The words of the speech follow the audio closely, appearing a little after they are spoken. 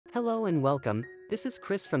Hello and welcome, this is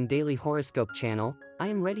Chris from Daily Horoscope channel. I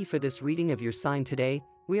am ready for this reading of your sign today.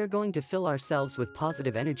 We are going to fill ourselves with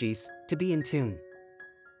positive energies, to be in tune.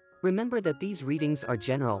 Remember that these readings are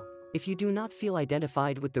general. If you do not feel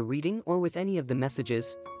identified with the reading or with any of the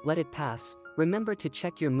messages, let it pass. Remember to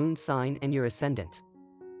check your moon sign and your ascendant.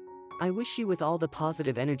 I wish you with all the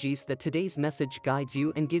positive energies that today's message guides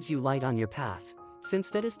you and gives you light on your path. Since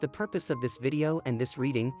that is the purpose of this video and this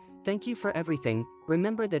reading, thank you for everything.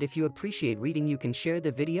 Remember that if you appreciate reading, you can share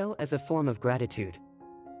the video as a form of gratitude.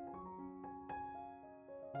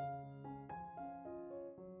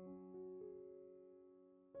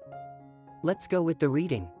 Let's go with the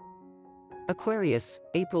reading. Aquarius,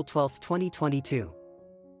 April 12, 2022.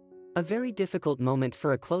 A very difficult moment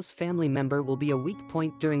for a close family member will be a weak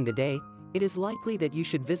point during the day. It is likely that you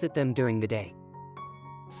should visit them during the day.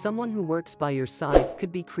 Someone who works by your side could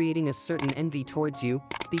be creating a certain envy towards you.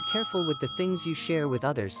 Be careful with the things you share with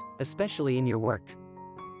others, especially in your work.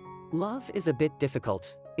 Love is a bit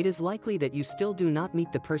difficult. It is likely that you still do not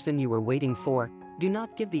meet the person you were waiting for. Do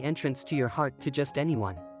not give the entrance to your heart to just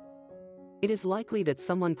anyone. It is likely that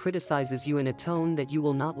someone criticizes you in a tone that you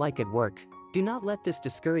will not like at work. Do not let this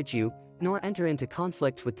discourage you, nor enter into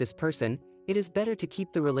conflict with this person. It is better to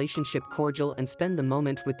keep the relationship cordial and spend the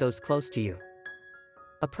moment with those close to you.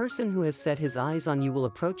 A person who has set his eyes on you will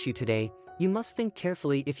approach you today. You must think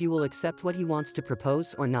carefully if you will accept what he wants to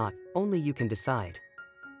propose or not. Only you can decide.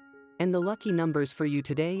 And the lucky numbers for you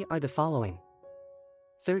today are the following: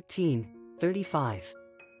 13, 35,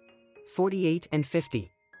 48 and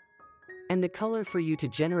 50. And the color for you to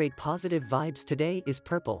generate positive vibes today is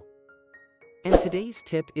purple. And today's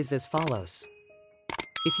tip is as follows.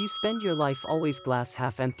 If you spend your life always glass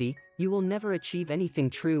half empty, you will never achieve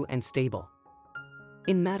anything true and stable.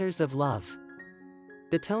 In matters of love,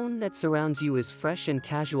 the tone that surrounds you is fresh and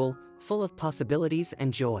casual, full of possibilities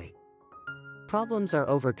and joy. Problems are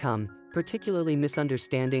overcome, particularly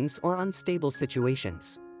misunderstandings or unstable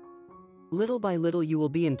situations. Little by little you will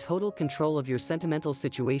be in total control of your sentimental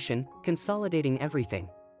situation, consolidating everything.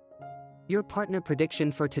 Your partner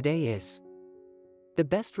prediction for today is the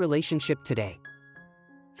best relationship today.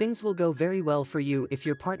 Things will go very well for you if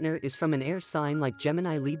your partner is from an air sign like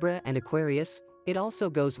Gemini, Libra and Aquarius. It also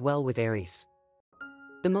goes well with Aries.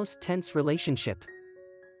 The most tense relationship.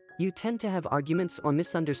 You tend to have arguments or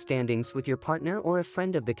misunderstandings with your partner or a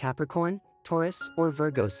friend of the Capricorn, Taurus or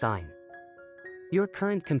Virgo sign. Your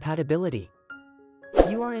current compatibility.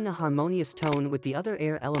 You are in a harmonious tone with the other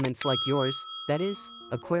air elements like yours, that is,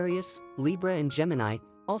 Aquarius, Libra and Gemini,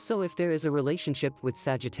 also if there is a relationship with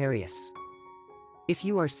Sagittarius. If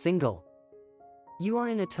you are single, you are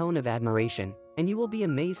in a tone of admiration, and you will be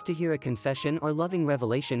amazed to hear a confession or loving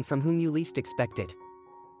revelation from whom you least expected.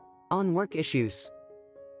 On work issues.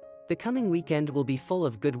 The coming weekend will be full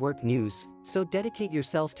of good work news, so dedicate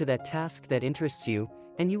yourself to that task that interests you,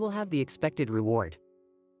 and you will have the expected reward.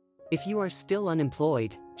 If you are still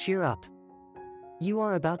unemployed, cheer up. You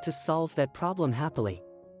are about to solve that problem happily.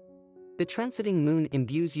 The transiting moon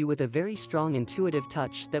imbues you with a very strong intuitive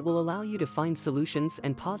touch that will allow you to find solutions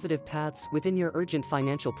and positive paths within your urgent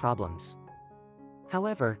financial problems.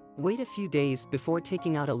 However, wait a few days before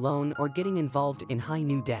taking out a loan or getting involved in high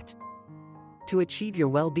new debt. To achieve your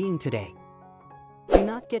well-being today, do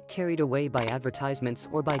not get carried away by advertisements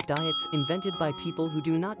or by diets invented by people who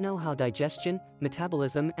do not know how digestion,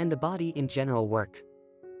 metabolism and the body in general work.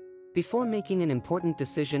 Before making an important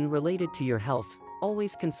decision related to your health,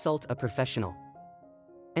 always consult a professional.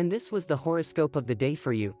 And this was the horoscope of the day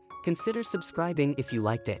for you. Consider subscribing if you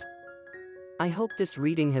liked it. I hope this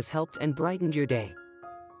reading has helped and brightened your day.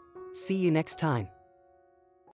 See you next time.